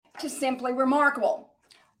to Simply Remarkable,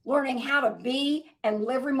 learning how to be and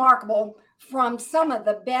live remarkable from some of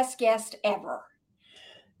the best guests ever.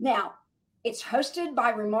 Now, it's hosted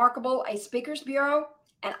by Remarkable, a speakers bureau,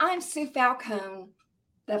 and I'm Sue Falcone,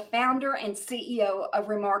 the founder and CEO of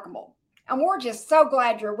Remarkable. And we're just so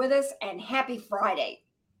glad you're with us and happy Friday.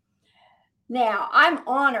 Now, I'm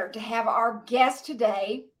honored to have our guest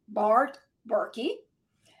today, Bart Berkey.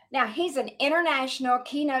 Now, he's an international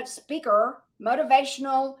keynote speaker,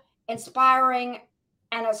 motivational, inspiring,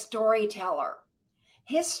 and a storyteller.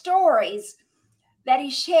 His stories that he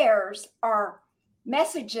shares are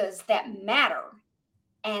messages that matter.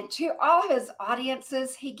 And to all his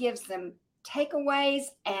audiences, he gives them takeaways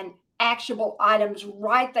and actionable items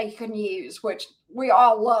right they can use, which we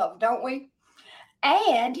all love, don't we?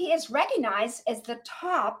 And he is recognized as the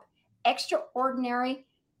top extraordinary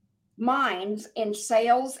minds in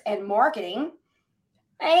sales and marketing.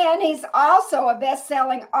 And he's also a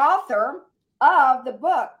best-selling author of the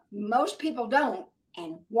book, Most People Don't,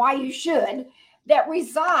 and Why You Should, that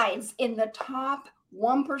resides in the top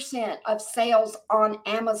 1% of sales on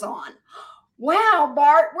Amazon. Wow,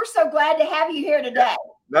 Bart, we're so glad to have you here today.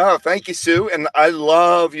 No, thank you, Sue. And I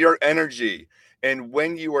love your energy. And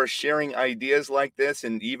when you are sharing ideas like this,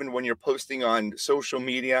 and even when you're posting on social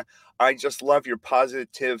media, I just love your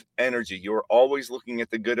positive energy. You're always looking at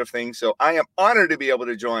the good of things. So I am honored to be able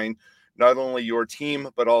to join not only your team,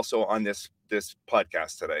 but also on this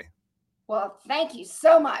podcast today. Well, thank you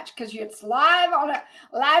so much, because it's live on a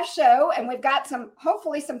live show, and we've got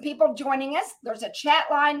hopefully some people joining us. There's a chat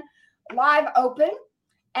line live open.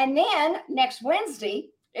 And then next Wednesday,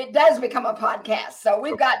 it does become a podcast. So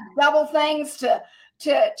we've got double things to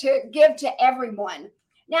give to everyone.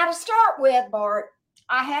 Now, to start with, Bart,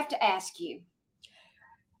 I have to ask you,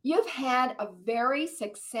 you've had a very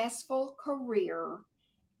successful career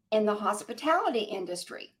in the hospitality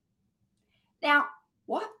industry. Now,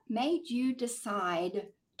 what made you decide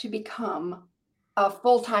to become a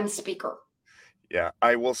full-time speaker? Yeah,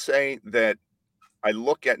 I will say that I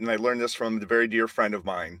look at, and I learned this from a very dear friend of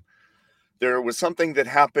mine. There was something that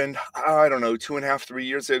happened, I don't know, 2.5, 3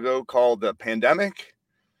 years ago called the pandemic.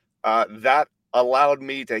 That allowed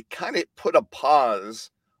me to kind of put a pause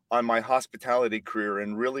on my hospitality career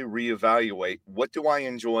and really reevaluate, what do I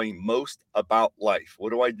enjoy most about life?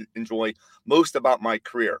 What do I enjoy most about my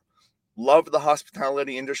career? Love the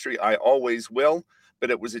hospitality industry. I always will. But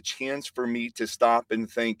it was a chance for me to stop and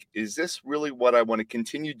think, is this really what I want to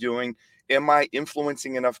continue doing? Am I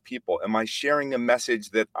influencing enough people? Am I sharing a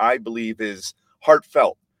message that I believe is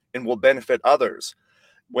heartfelt and will benefit others?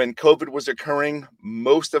 When COVID was occurring,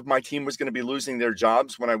 most of my team was going to be losing their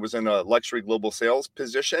jobs when I was in a luxury global sales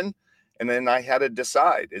position. And then I had to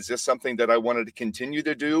decide, is this something that I wanted to continue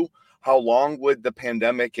to do? How long would the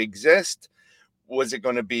pandemic exist? Was it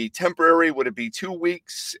going to be temporary? Would it be 2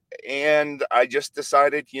 weeks? And I just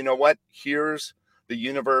decided, you know what? Here's the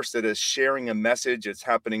universe that is sharing a message. It's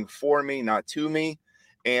happening for me, not to me.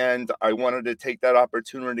 And I wanted to take that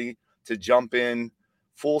opportunity to jump in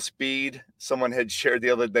full speed. Someone had shared the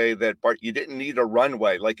other day that, Bart, you didn't need a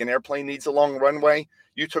runway. Like an airplane needs a long runway.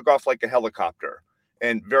 You took off like a helicopter.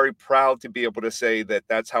 And very proud to be able to say that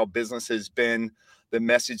that's how business has been. The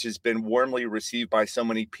message has been warmly received by so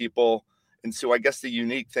many people. And so I guess the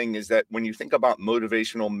unique thing is that when you think about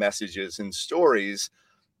motivational messages and stories,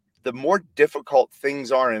 the more difficult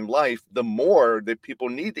things are in life, the more that people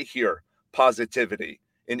need to hear positivity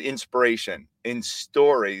and inspiration and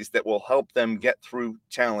stories that will help them get through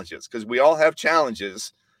challenges. Because we all have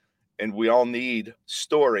challenges and we all need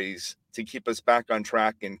stories to keep us back on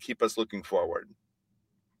track and keep us looking forward.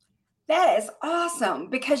 That is awesome,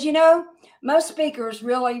 because, most speakers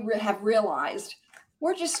really have realized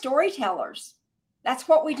we're just storytellers. That's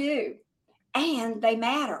what we do. And they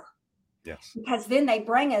matter. Yes. Because then they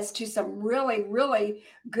bring us to some really, really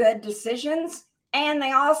good decisions. And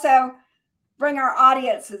they also bring our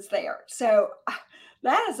audiences there. So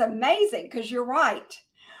that is amazing, because you're right.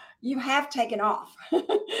 You have taken off.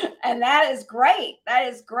 And that is great. That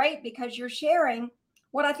is great, because you're sharing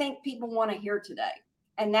what I think people want to hear today.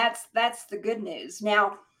 And that's the good news.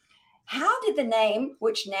 Now, how did the name,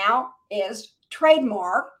 which now is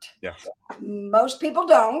trademarked, Yes. Most People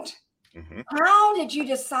Don't, Mm-hmm. How did you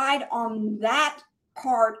decide on that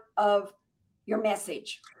part of your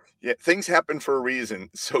message? Yeah, things happen for a reason.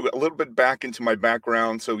 So a little bit back into my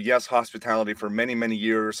background. So yes, hospitality for many, many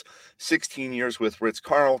years, 16 years with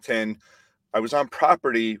Ritz-Carlton. I was on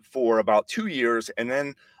property for about 2 years, and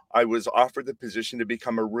then I was offered the position to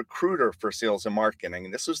become a recruiter for sales and marketing.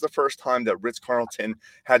 And this was the first time that Ritz-Carlton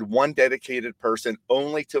had one dedicated person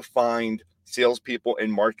only to find salespeople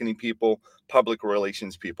and marketing people, public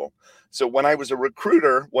relations people. So when I was a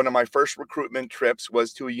recruiter, one of my first recruitment trips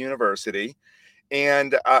was to a university.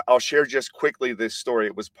 And I'll share just quickly this story.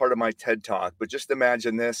 It was part of my TED Talk, but just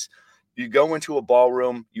imagine this. You go into a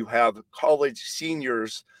ballroom, you have college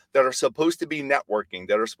seniors that are supposed to be networking,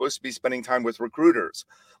 that are supposed to be spending time with recruiters.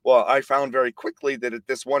 Well, I found very quickly that at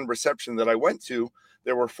this one reception that I went to,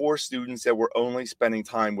 there were 4 students that were only spending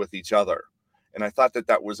time with each other. And I thought that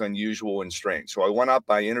that was unusual and strange. So I went up,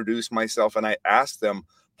 I introduced myself, and I asked them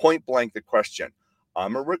point blank the question.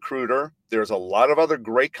 I'm a recruiter. There's a lot of other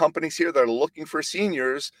great companies here that are looking for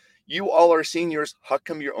seniors. You all are seniors. How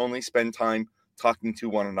come you only spend time talking to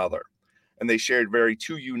one another? And they shared very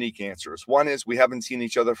 2 unique answers. One is, we haven't seen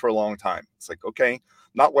each other for a long time. It's like, okay,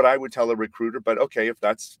 not what I would tell a recruiter, but okay, if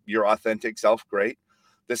that's your authentic self, great.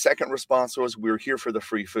 The second response was, we're here for the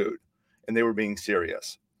free food. And they were being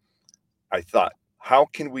serious. I thought, how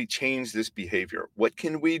can we change this behavior? What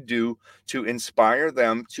can we do to inspire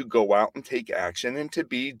them to go out and take action and to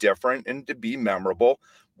be different and to be memorable?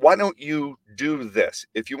 Why don't you do this?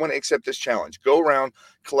 If you want to accept this challenge, go around,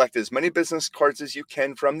 collect as many business cards as you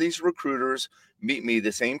can from these recruiters, meet me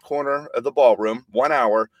the same corner of the ballroom, 1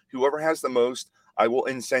 hour. Whoever has the most, I will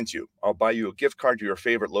incent you. I'll buy you a gift card to your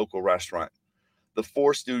favorite local restaurant. The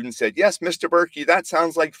 4 students said, yes, Mr. Berkey, that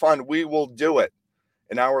sounds like fun. We will do it.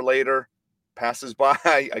 An hour later, passes by,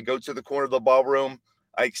 I go to the corner of the ballroom.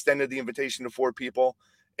 I extended the invitation to 4 people,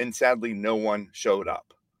 and sadly, no one showed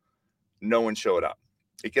up. No one showed up.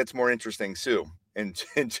 It gets more interesting, Sue, and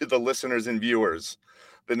to the listeners and viewers.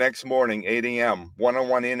 The next morning, 8 a.m.,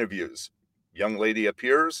 one-on-one interviews. Young lady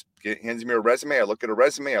appears, hands me her resume. I look at her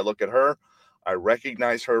resume. I look at her. I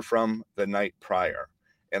recognize her from the night prior.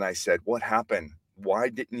 And I said, what happened? Why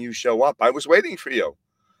didn't you show up? I was waiting for you.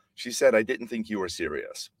 She said, I didn't think you were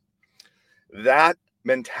serious. That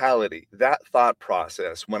mentality, that thought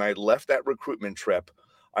process, when I left that recruitment trip,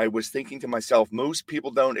 I was thinking to myself, most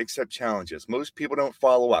people don't accept challenges. Most people don't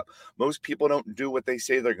follow up. Most people don't do what they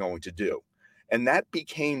say they're going to do. And that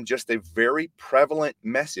became just a very prevalent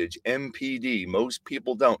message, MPD. Most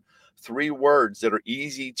people don't. 3 words that are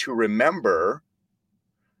easy to remember.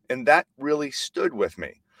 And that really stood with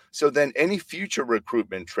me. So then any future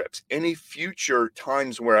recruitment trips, any future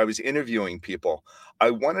times where I was interviewing people,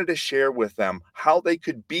 I wanted to share with them how they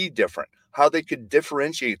could be different, how they could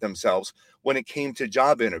differentiate themselves when it came to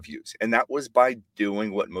job interviews. And that was by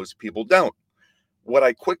doing what most people don't. What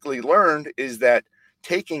I quickly learned is that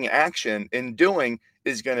taking action and doing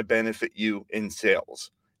is going to benefit you in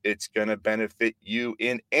sales. It's going to benefit you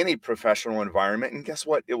in any professional environment. And guess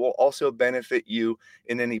what? It will also benefit you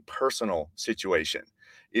in any personal situation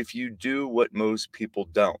if you do what most people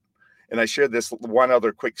don't. And I shared this one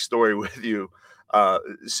other quick story with you,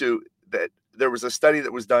 Sue, that there was a study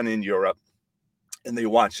that was done in Europe, and they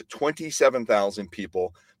watched 27,000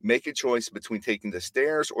 people make a choice between taking the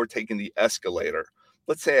stairs or taking the escalator.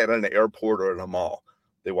 Let's say at an airport or at a mall.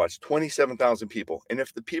 They watched 27,000 people. And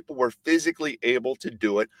if the people were physically able to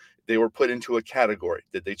do it, they were put into a category.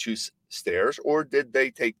 Did they choose stairs or did they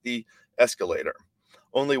take the escalator?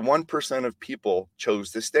 Only 1% of people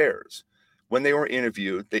chose the stairs. When they were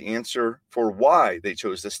interviewed, the answer for why they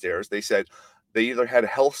chose the stairs, they said they either had a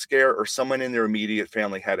health scare or someone in their immediate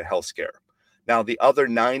family had a health scare. Now, the other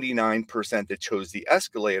 99% that chose the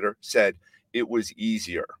escalator said it was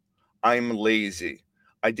easier. I'm lazy.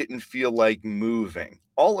 I didn't feel like moving.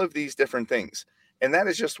 All of these different things. And that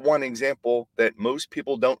is just one example that most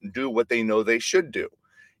people don't do what they know they should do.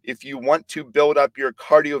 If you want to build up your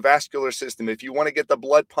cardiovascular system, if you want to get the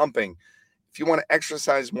blood pumping, if you want to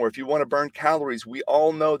exercise more, if you want to burn calories, we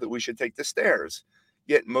all know that we should take the stairs,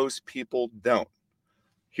 yet most people don't.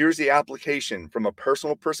 Here's the application from a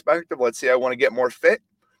personal perspective. Let's say I want to get more fit.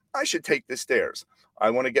 I should take the stairs. I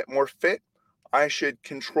want to get more fit. I should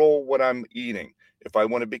control what I'm eating. If I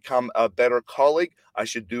want to become a better colleague, I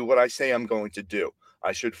should do what I say I'm going to do.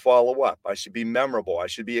 I should follow up. I should be memorable. I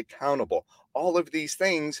should be accountable. All of these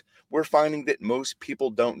things we're finding that most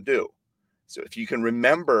people don't do. So if you can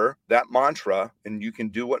remember that mantra and you can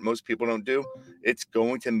do what most people don't do, it's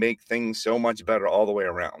going to make things so much better all the way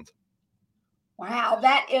around. Wow,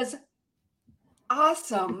 that is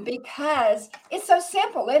awesome because it's so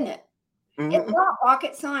simple, isn't it? It's not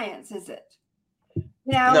rocket science, is it?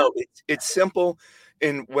 No, it's simple.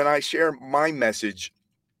 And when I share my message,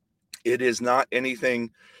 it is not anything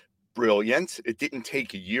brilliant. It didn't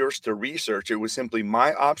take years to research. It was simply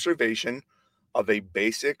my observation of a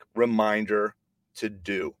basic reminder to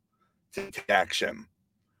do, to take action.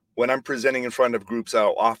 When I'm presenting in front of groups,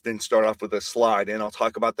 I'll often start off with a slide and I'll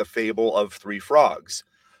talk about the fable of 3 frogs.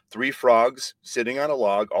 3 frogs sitting on a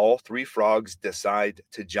log, all 3 frogs decide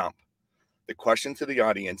to jump. The question to the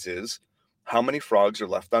audience is, how many frogs are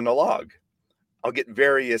left on the log? I'll get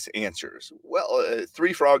various answers. Well,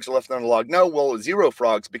 3 frogs are left on the log. No, well, 0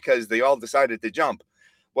 frogs because they all decided to jump.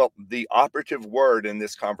 Well, the operative word in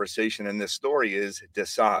this conversation, in this story, is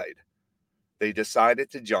decide. They decided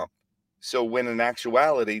to jump. So when in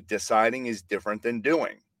actuality, deciding is different than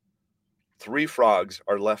doing. 3 frogs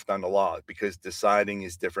are left on the log because deciding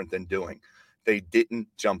is different than doing. They didn't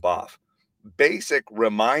jump off. Basic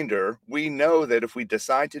reminder, we know that if we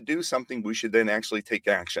decide to do something, we should then actually take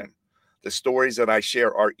action. The stories that I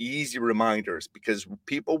share are easy reminders because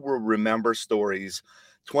people will remember stories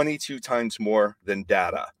 22 times more than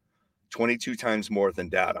data. 22 times more than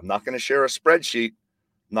data. I'm not going to share a spreadsheet.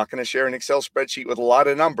 I'm not going to share an Excel spreadsheet with a lot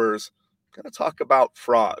of numbers. I'm going to talk about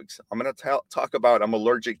frogs. I'm going to talk about I'm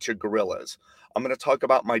allergic to gorillas. I'm going to talk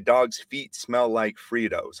about my dog's feet smell like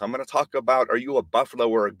Fritos. I'm going to talk about, are you a buffalo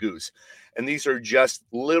or a goose? And these are just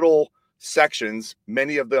little sections,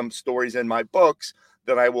 many of them stories in my books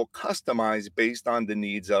that I will customize based on the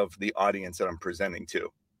needs of the audience that I'm presenting to.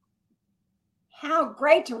 How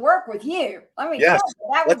great to work with you. Let me Yes, tell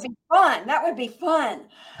you, that would be fun. That would be fun.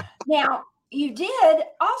 Now, you did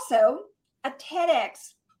also a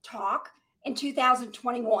TEDx talk in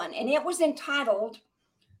 2021, and it was entitled,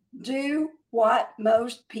 Do What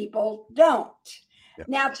Most People Don't. Yeah.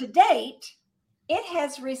 Now, to date, it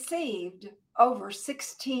has received over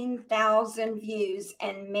 16,000 views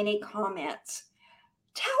and many comments.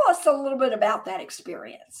 Tell us a little bit about that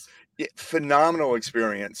experience. Yeah, phenomenal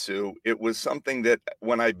experience, Sue. It was something that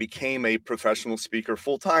when I became a professional speaker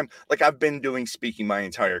full time, like I've been doing speaking my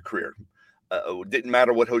entire career. Didn't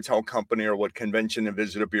matter what hotel company or what convention and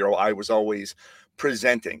visitor bureau, I was always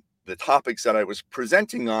presenting. The topics that I was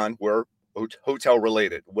presenting on were hotel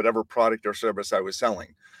related, whatever product or service I was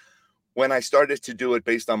selling. When I started to do it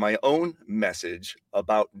based on my own message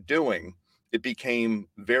about doing, it became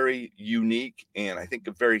very unique and I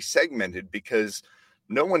think very segmented because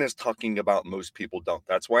no one is talking about most people don't.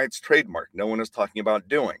 That's why it's trademarked. No one is talking about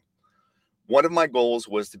doing. One of my goals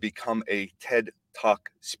was to become a TED Talk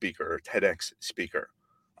speaker or TEDx speaker.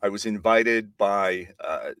 I was invited by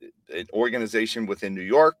an organization within New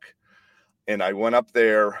York, and I went up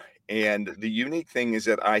there. And the unique thing is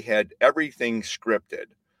that I had everything scripted.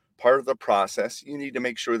 Part of the process, you need to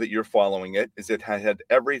make sure that you're following it, is that I had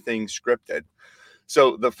everything scripted.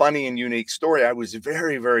 So the funny and unique story, I was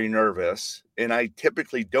very, very nervous, and I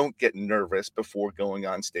typically don't get nervous before going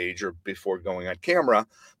on stage or before going on camera.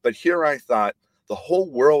 But here I thought the whole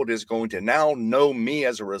world is going to now know me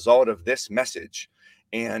as a result of this message.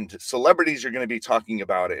 And celebrities are going to be talking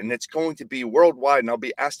about it, and it's going to be worldwide, and I'll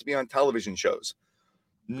be asked to be on television shows.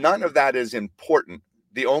 None of that is important.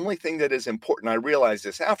 The only thing that is important, I realized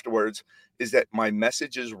this afterwards, is that my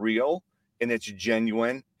message is real and it's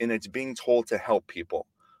genuine and it's being told to help people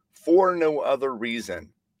for no other reason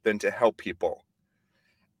than to help people.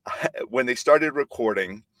 When they started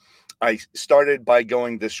recording, I started by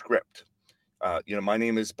going the script. My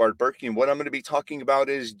name is Bart Berkey, and what I'm going to be talking about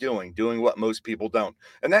is doing what most people don't.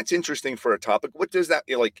 And that's interesting for a topic. What does that,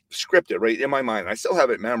 like, scripted, right? In my mind, I still have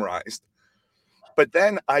it memorized. But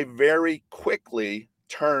then I very quickly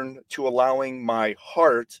turned to allowing my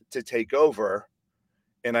heart to take over.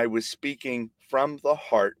 And I was speaking from the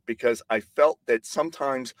heart because I felt that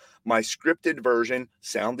sometimes my scripted version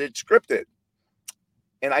sounded scripted.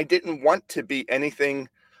 And I didn't want to be anything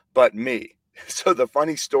but me. So the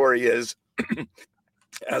funny story is,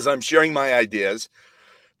 as I'm sharing my ideas,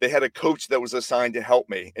 they had a coach that was assigned to help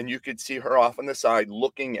me. And you could see her off on the side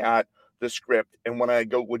looking at the script. And when I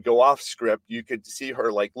would go off script, you could see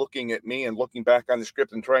her like looking at me and looking back on the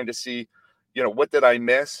script and trying to see, what did I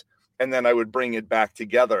miss? And then I would bring it back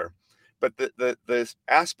together. But the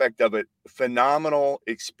aspect of it, phenomenal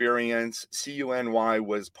experience. CUNY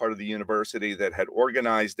was part of the university that had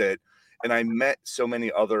organized it. And I met so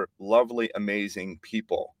many other lovely, amazing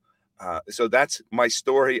people. So that's my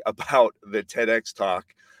story about the TEDx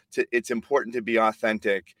talk. It's important to be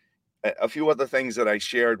authentic. A few other things that I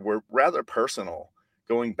shared were rather personal,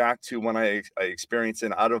 going back to when I experienced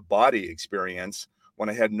an out-of-body experience when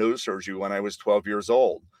I had nose surgery when I was 12 years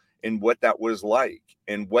old, and what that was like,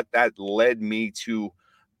 and what that led me to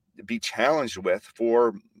be challenged with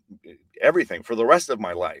for everything for the rest of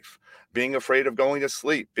my life. Being afraid of going to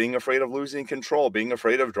sleep, being afraid of losing control, being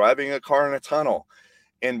afraid of driving a car in a tunnel.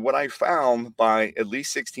 And what I found by at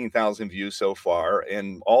least 16,000 views so far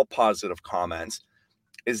and all positive comments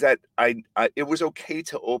is that it was okay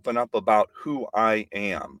to open up about who I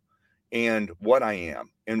am and what I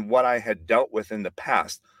am and what I had dealt with in the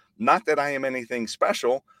past. Not that I am anything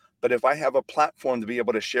special, But if I have a platform to be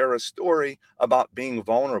able to share a story about being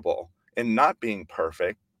vulnerable and not being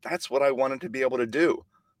perfect, that's what I wanted to be able to do.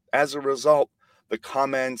 As a result, the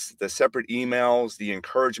comments, the separate emails, the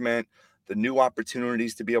encouragement, the new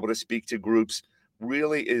opportunities to be able to speak to groups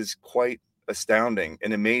really is quite astounding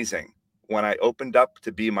and amazing. When I opened up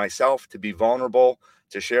to be myself, to be vulnerable,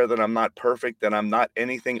 to share that I'm not perfect, that I'm not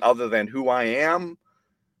anything other than who I am,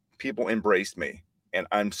 people embraced me. And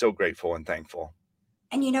I'm so grateful and thankful.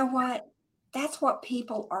 And you know what? That's what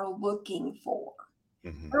people are looking for.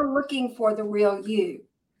 Mm-hmm. They're looking for the real you,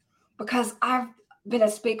 because I've been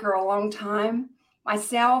a speaker a long time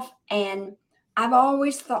myself, and I've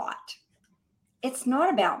always thought it's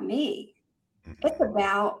not about me. Mm-hmm. It's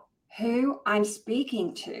about who I'm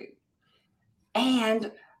speaking to.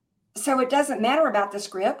 And so it doesn't matter about the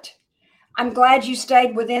script. I'm glad you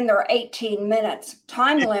stayed within their 18 minutes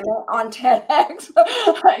time limit on TEDx.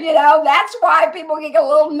 That's why people get a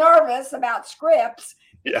little nervous about scripts,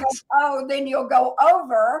 because, Yes. then you'll go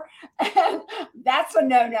over, and that's a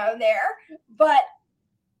no-no there. But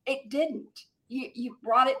it didn't. You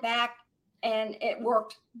brought it back, and it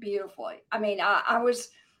worked beautifully. I mean, I was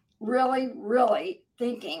really, really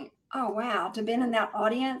thinking, oh, wow, to be in that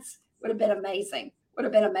audience would have been amazing. Would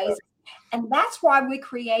have been amazing. And that's why we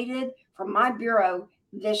created, from my bureau,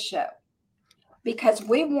 this show, because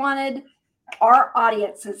we wanted our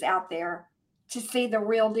audiences out there to see the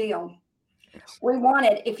real deal. Yes. We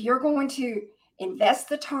wanted, if you're going to invest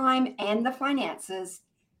the time and the finances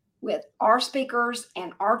with our speakers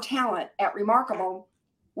and our talent at Remarkable,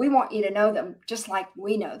 we want you to know them just like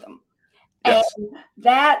we know them. Yes. And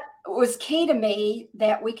that was key to me,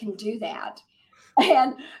 that we can do that.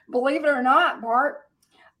 And believe it or not, Bart,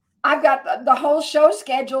 I've got the whole show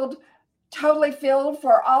scheduled, totally filled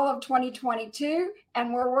for all of 2022,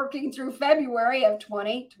 and we're working through February of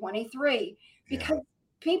 2023, because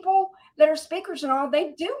people that are speakers and all,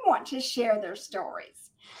 they do want to share their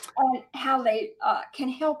stories and how they can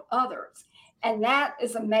help others. And that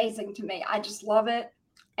is amazing to me. I just love it.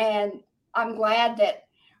 And I'm glad that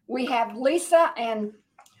we have Lisa and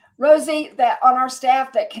Rosie that on our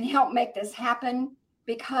staff that can help make this happen,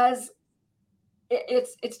 because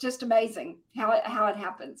it's just amazing how it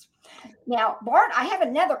happens. Now, Bart, I have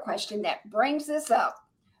another question that brings this up,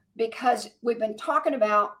 because we've been talking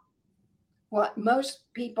about what most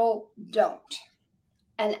people don't.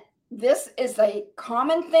 And this is a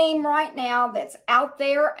common theme right now that's out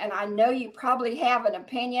there. And I know you probably have an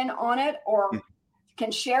opinion on it, or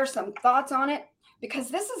can share some thoughts on it, because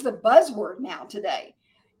this is a buzzword now today.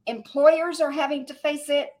 Employers are having to face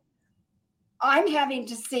it. I'm having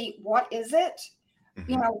to see, what is it?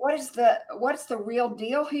 Mm-hmm. What's the real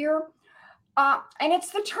deal here? And it's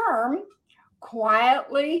the term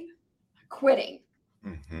quietly quitting.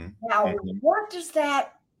 Mm-hmm. Now, Mm-hmm. what does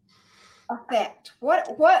that affect? What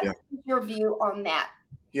is your view on that?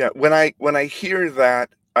 Yeah. When I hear that,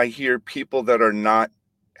 I hear people that are not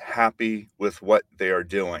happy with what they are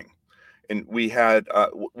doing. And we had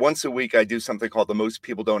once a week, I do something called the Most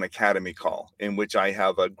People Don't Academy call, in which I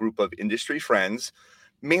have a group of industry friends,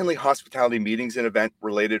 mainly hospitality meetings and event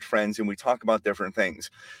related friends, and we talk about different things.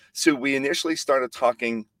 So we initially started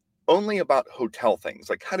talking only about hotel things,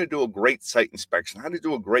 like how to do a great site inspection, how to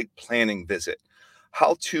do a great planning visit,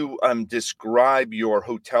 how to describe your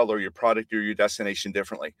hotel or your product or your destination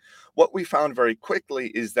differently. What we found very quickly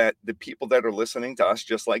is that the people that are listening to us,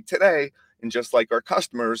 just like today, and just like our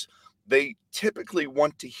customers, they typically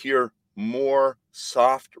want to hear more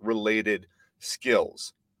soft related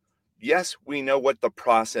skills. Yes, we know what the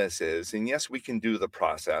process is, and yes, we can do the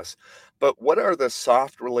process, but what are the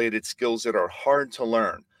soft related skills that are hard to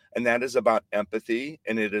learn? And that is about empathy,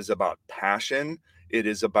 and it is about passion. It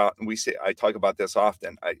is about, and I talk about this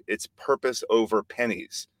often, it's purpose over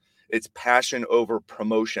pennies. It's passion over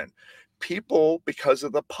promotion. People, because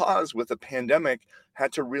of the pause with the pandemic,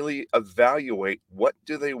 had to really evaluate, what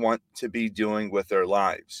do they want to be doing with their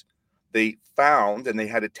lives. They found, and they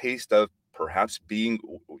had a taste of perhaps being,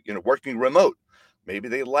 working remote. Maybe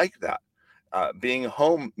they like that. Being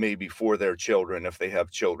home maybe for their children, if they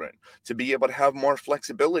have children, to be able to have more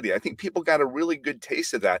flexibility. I think people got a really good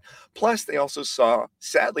taste of that. Plus, they also saw,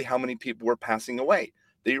 sadly, how many people were passing away.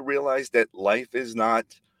 They realized that life is not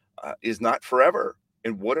forever.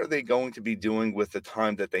 And what are they going to be doing with the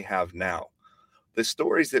time that they have now? The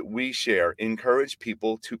stories that we share encourage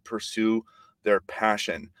people to pursue their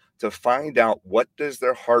passion, to find out, what does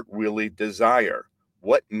their heart really desire?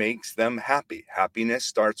 What makes them happy? Happiness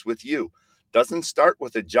starts with you. Doesn't start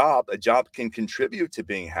with a job. A job can contribute to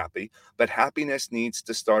being happy, but happiness needs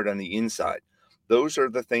to start on the inside. Those are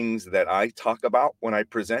the things that I talk about when I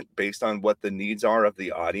present based on what the needs are of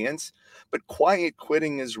the audience. But quiet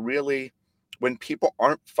quitting is really when people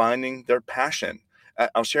aren't finding their passion.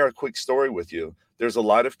 I'll share a quick story with you. There's a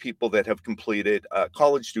lot of people that have completed,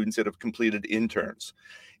 college students that have completed interns.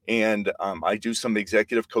 And I do some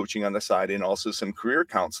executive coaching on the side and also some career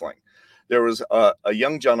counseling. There was a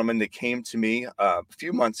young gentleman that came to me a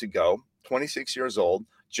few months ago, 26 years old,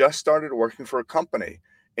 just started working for a company.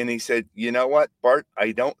 And he said, you know what, Bart,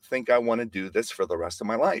 I don't think I want to do this for the rest of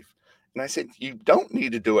my life. And I said, you don't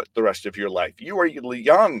need to do it the rest of your life. You are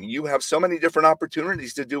young. You have so many different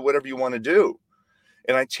opportunities to do whatever you want to do.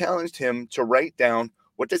 And I challenged him to write down,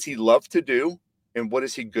 what does he love to do and what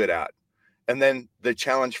is he good at? And then the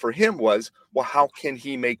challenge for him was, well, how can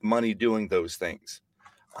he make money doing those things?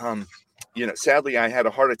 Sadly, I had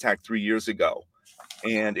a heart attack 3 years ago,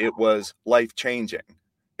 and it was life changing.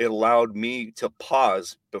 It allowed me to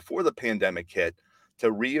pause before the pandemic hit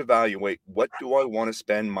to reevaluate, what do I want to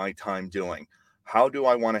spend my time doing? How do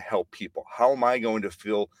I want to help people? How am I going to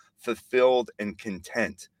feel fulfilled and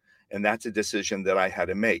content? And that's a decision that I had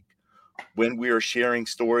to make. When we are sharing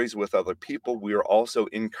stories with other people, we are also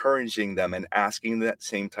encouraging them and asking that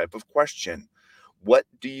same type of question. What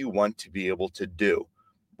do you want to be able to do?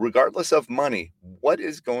 Regardless of money, what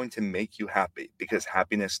is going to make you happy? Because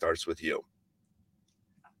happiness starts with you.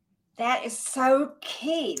 That is so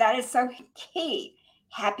key. That is so key.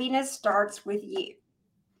 Happiness starts with you.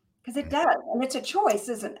 Because it does. And it's a choice,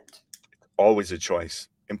 isn't it? Always a choice.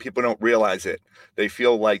 And people don't realize it. They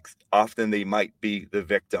feel like often they might be the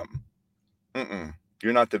victim.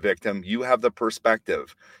 You're not the victim. You have the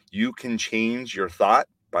perspective. You can change your thought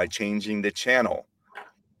by changing the channel.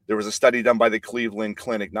 There was a study done by the Cleveland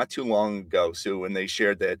Clinic not too long ago, Sue, and they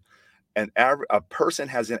shared that a person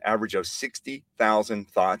has an average of 60,000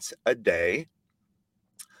 thoughts a day.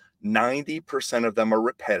 90% of them are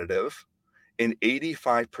repetitive, and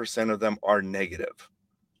 85% of them are negative.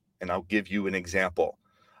 And I'll give you an example.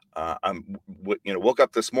 Woke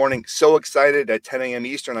up this morning so excited at 10 a.m.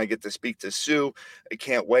 Eastern. I get to speak to Sue. I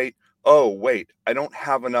can't wait. Oh, wait, I don't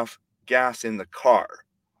have enough gas in the car.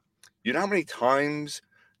 You know how many times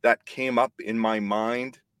that came up in my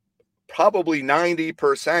mind? Probably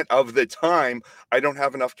 90% of the time, I don't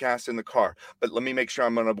have enough gas in the car. But let me make sure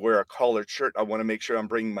I'm going to wear a collared shirt. I want to make sure I'm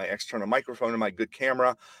bringing my external microphone and my good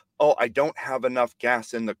camera. Oh, I don't have enough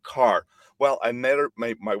gas in the car. Well, I met her.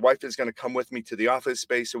 My wife is going to come with me to the office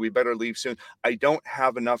space, so we better leave soon. I don't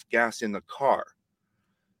have enough gas in the car.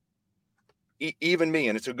 Even me,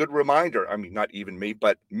 and it's a good reminder. I mean, not even me,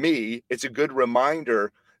 but me. It's a good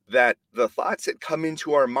reminder that the thoughts that come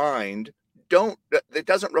into our mind it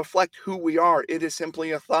doesn't reflect who we are. It is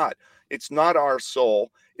simply a thought. It's not our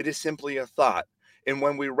soul. It is simply a thought. And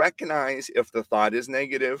when we recognize if the thought is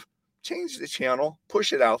negative, change the channel,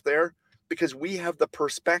 push it out there, because we have the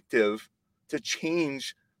perspective to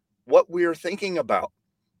change what we are thinking about.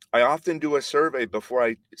 I often do a survey before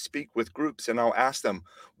I speak with groups, and I'll ask them,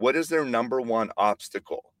 what is their number one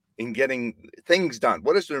obstacle in getting things done?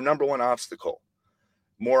 What is their number one obstacle?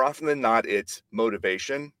 More often than not, it's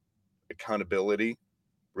motivation, accountability,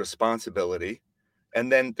 responsibility.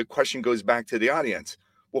 And then the question goes back to the audience.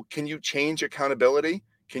 Well, can you change accountability?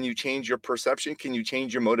 Can you change your perception? Can you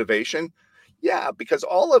change your motivation? Yeah, because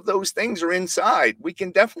all of those things are inside. We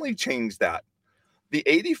can definitely change that. The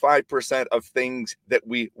 85% of things that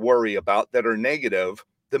we worry about that are negative,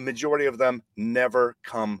 the majority of them never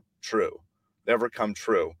come true. Never come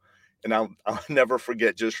true. And I'll never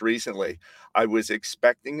forget, just recently, I was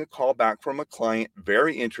expecting a call back from a client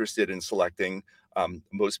very interested in selecting,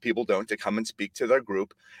 most people don't, to come and speak to their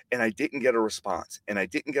group. And I didn't get a response. And I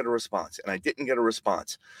didn't get a response. And I didn't get a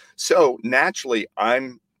response. So naturally, a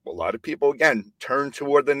lot of people, again, turn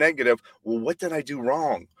toward the negative. Well, what did I do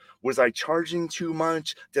wrong? Was I charging too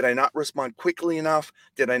much? Did I not respond quickly enough?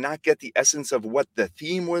 Did I not get the essence of what the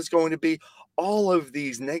theme was going to be? All of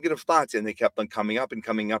these negative thoughts, and they kept on coming up and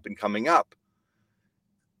coming up and coming up.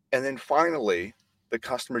 And then finally, the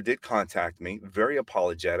customer did contact me, very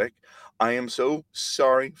apologetic. I am so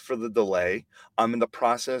sorry for the delay. I'm in the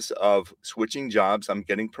process of switching jobs. I'm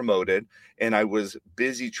getting promoted, and I was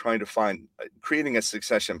busy trying to creating a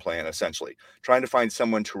succession plan, essentially, trying to find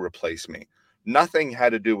someone to replace me. Nothing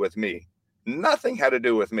had to do with me. Nothing had to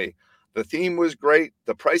do with me. The theme was great.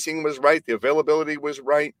 The pricing was right. The availability was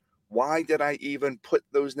right. Why did I even put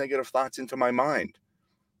those negative thoughts into my mind?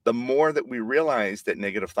 The more that we realize that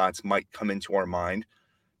negative thoughts might come into our mind,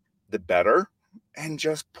 the better, and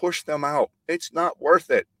just push them out. It's not worth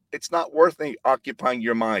it. It's not worth occupying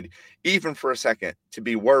your mind, even for a second, to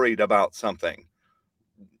be worried about something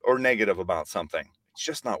or negative about something. It's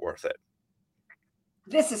just not worth it.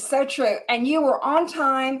 This is so true. And you were on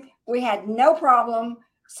time. We had no problem.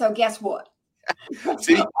 So guess what?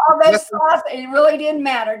 See, All those thoughts, it really didn't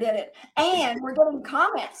matter, did it? And we're getting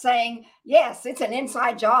comments saying, yes, it's an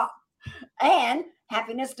inside job. And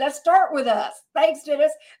happiness does start with us. Thanks,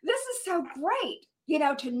 Dennis. This is so great,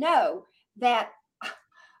 to know that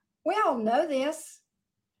we all know this,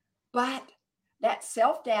 but that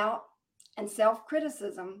self-doubt and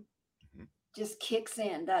self-criticism just kicks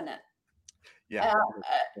in, doesn't it? Yeah.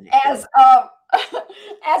 As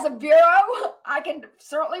as a bureau, I can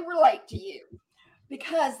certainly relate to you,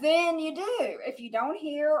 because then you do. If you don't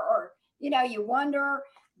hear, or you wonder,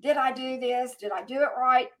 did I do this? Did I do it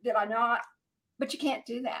right? Did I not? But you can't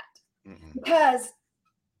do that because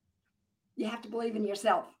you have to believe in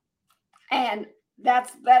yourself, and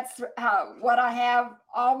that's what I have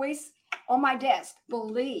always on my desk.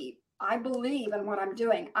 I believe in what I'm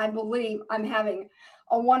doing. I believe I'm having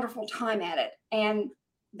a wonderful time at it. And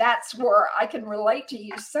that's where I can relate to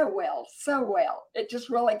you so well. It just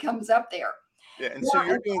really comes up there. Yeah, and so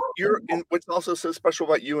and what's also so special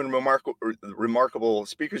about you and Remarkable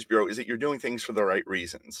Speakers Bureau is that you're doing things for the right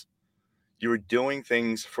reasons. You're doing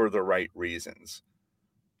things for the right reasons.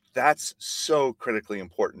 That's so critically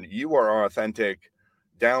important. You are authentic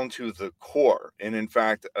down to the core. And in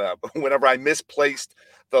fact, whenever I misplaced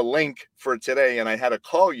the link for today and I had to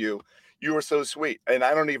call you, you were so sweet. And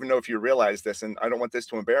I don't even know if you realize this, and I don't want this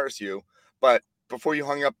to embarrass you, but before you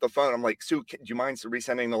hung up the phone, I'm like, Sue, do you mind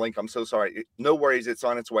resending the link? I'm so sorry. No worries. It's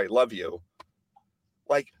on its way. Love you.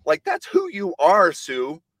 Like that's who you are,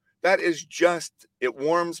 Sue. That is just, it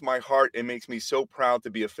warms my heart. It makes me so proud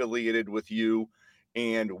to be affiliated with you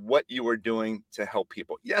and what you are doing to help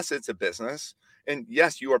people. Yes, it's a business. And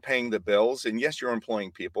yes, you are paying the bills. And yes, you're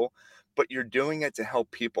employing people, but you're doing it to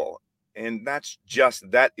help people. And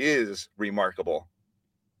that is remarkable.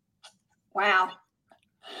 Wow.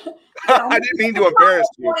 I didn't mean to embarrass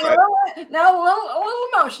you. But... a little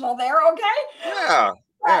emotional there, okay? Yeah.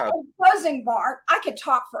 In closing, Bart, I could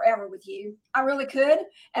talk forever with you. I really could.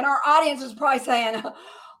 And our audience is probably saying,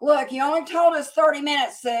 look, you only told us 30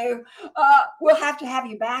 minutes, Sue. We'll have to have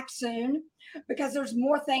you back soon because there's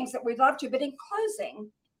more things that we'd love to. But in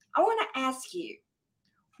closing, I want to ask you,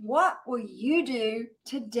 what will you do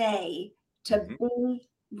today to be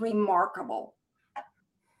remarkable?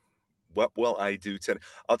 What will I do today?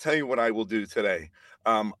 I'll tell you what I will do today.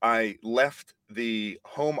 I left the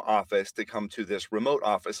home office to come to this remote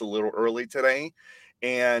office a little early today,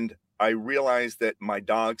 and I realized that my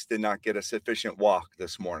dogs did not get a sufficient walk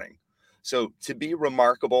this morning. So to be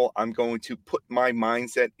remarkable, I'm going to put my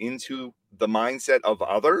mindset into the mindset of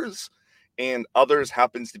others, and others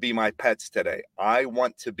happens to be my pets today. I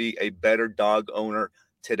want to be a better dog owner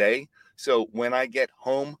today. So when I get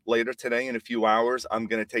home later today in a few hours, I'm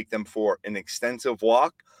going to take them for an extensive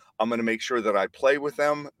walk. I'm going to make sure that I play with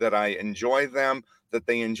them, that I enjoy them, that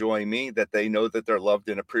they enjoy me, that they know that they're loved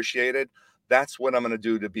and appreciated. That's what I'm going to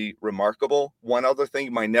do to be remarkable. One other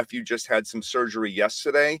thing, my nephew just had some surgery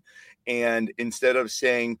yesterday. And instead of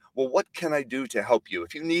saying, well, what can I do to help you?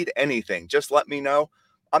 If you need anything, just let me know.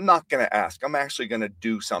 I'm not going to ask. I'm actually going to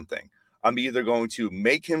do something. I'm either going to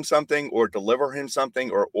make him something or deliver him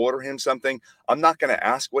something or order him something. I'm not going to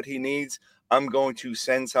ask what he needs. I'm going to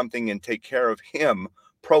send something and take care of him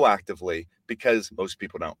proactively because most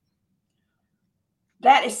people don't.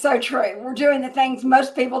 That is so true. We're doing the things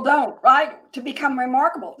most people don't, right? To become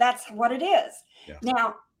remarkable. That's what it is. Yeah.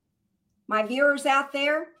 Now, my viewers out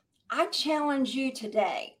there, I challenge you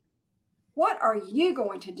today. What are you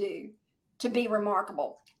going to do to be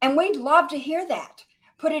remarkable? And we'd love to hear that.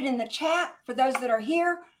 Put it in the chat for those that are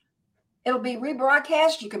here. It'll be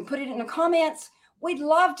rebroadcast. You can put it in the comments. We'd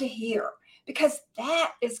love to hear, because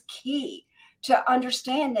that is key to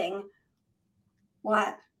understanding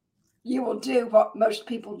what you will do what most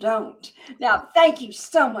people don't. Now, thank you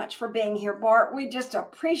so much for being here, Bart. We just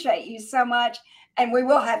appreciate you so much, and we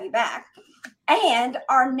will have you back. And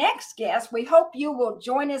our next guest, we hope you will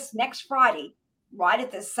join us next Friday, right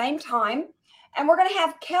at the same time. And we're going to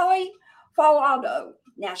have Kelly Falado.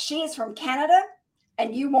 Now, she is from Canada,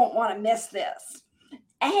 and you won't want to miss this.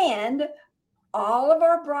 And all of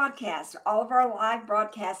our broadcasts, all of our live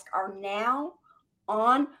broadcasts are now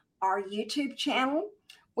on our YouTube channel.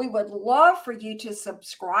 We would love for you to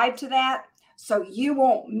subscribe to that so you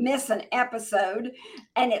won't miss an episode.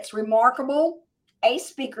 And it's Remarkable, a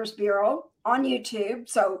Speakers Bureau on YouTube.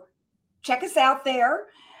 So check us out there.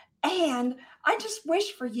 And I just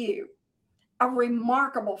wish for you a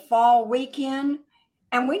remarkable fall weekend.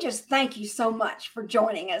 And we just thank you so much for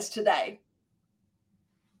joining us today.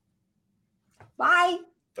 Bye.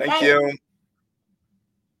 Thank you.